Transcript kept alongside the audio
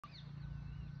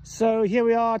So here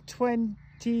we are,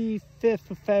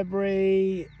 25th of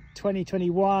February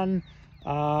 2021.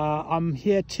 I'm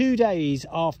here 2 days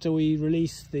after we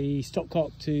released the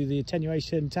stopcock to the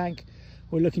attenuation tank.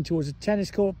 We're looking towards a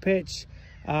tennis court pitch,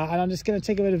 and I'm just going to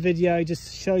take a bit of video just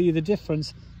to show you the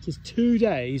difference. Just 2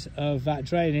 days of that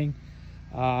draining.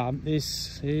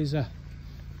 This is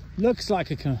looks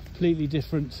like a completely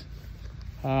different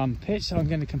pitch. I'm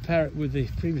going to compare it with the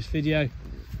previous video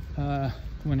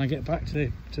when I get back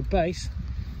to base,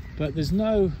 but there's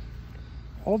no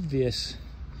obvious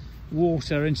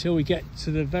water until we get to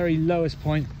the very lowest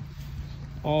point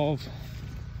of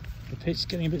the pitch.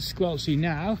 Getting a bit squelchy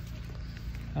now.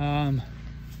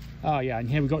 Oh yeah, and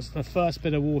here we've got the first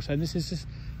bit of water, and this is just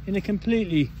in a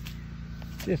completely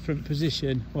different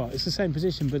position. Well, it's the same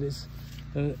position, but it's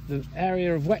the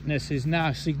area of wetness is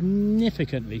now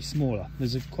significantly smaller.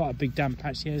 There's quite a big damp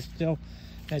patch here still.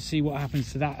 Let's see what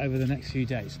happens to that over the next few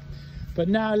days. But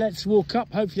now let's walk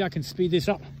up. Hopefully I can speed this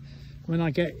up when I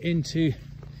get into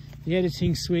the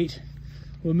editing suite.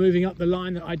 We're moving up the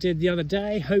line that I did the other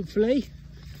day, hopefully.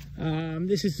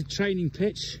 This is the training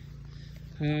pitch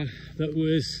that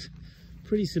was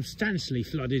pretty substantially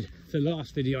flooded. The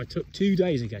last video I took 2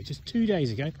 days ago, just 2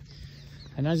 days ago.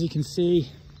 And as you can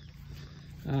see,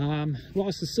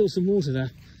 whilst there's still some water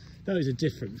there, those are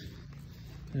different.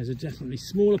 Those are definitely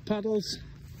smaller puddles.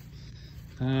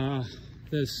 And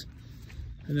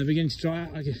they're beginning to dry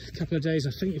out. Like a couple of days,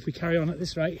 I think, if we carry on at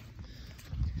this rate,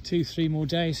 2-3 more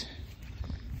days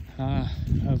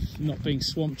of not being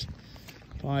swamped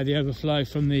by the overflow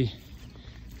from the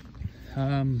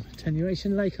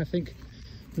attenuation lake. I think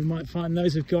we might find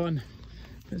those have gone.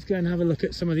 Let's go and have a look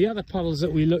at some of the other puddles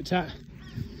that we looked at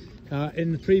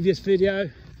in the previous video.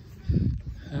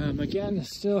 Again,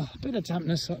 there's still a bit of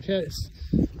dampness up here. It's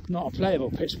not a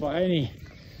playable pitch by any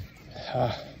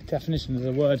definition of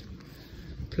the word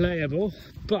playable,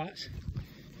 but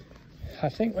I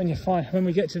think when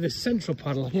we get to this central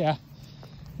puddle here,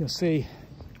 you'll see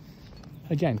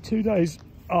again 2 days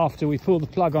after we pull the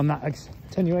plug on that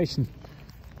attenuation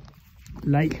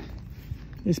lake,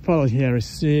 this puddle here is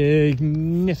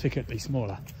significantly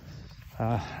smaller,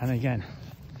 and again,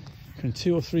 in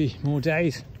 2 or 3 more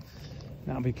days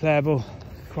that'll be playable.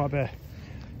 Quite a bit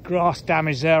of grass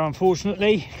damage there,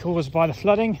 unfortunately, caused by the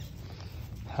flooding,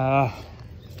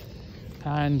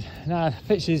 and now the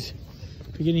pitch is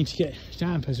beginning to get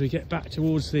damp as we get back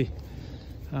towards the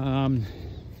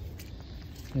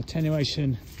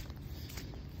attenuation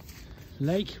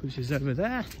lake, which is over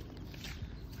there.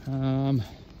 You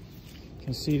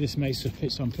can see this makes the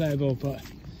pitch unplayable, but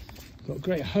I've got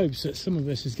great hopes that some of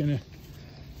this is going to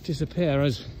disappear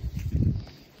as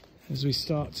we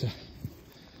start to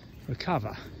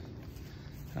recover.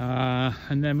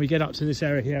 And then we get up to this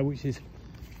area here, which is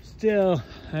still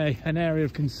an area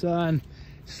of concern.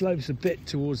 Slopes a bit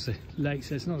towards the lake,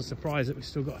 so it's not a surprise that we've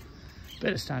still got a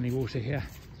bit of standing water here,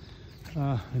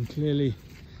 and clearly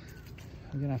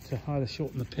I'm going to have to either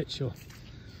shorten the pitch or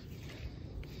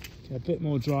get a bit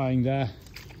more drying there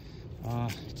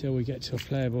till we get to a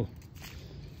playable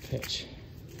pitch,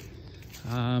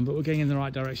 but we're getting in the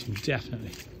right direction,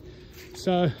 definitely.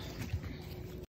 So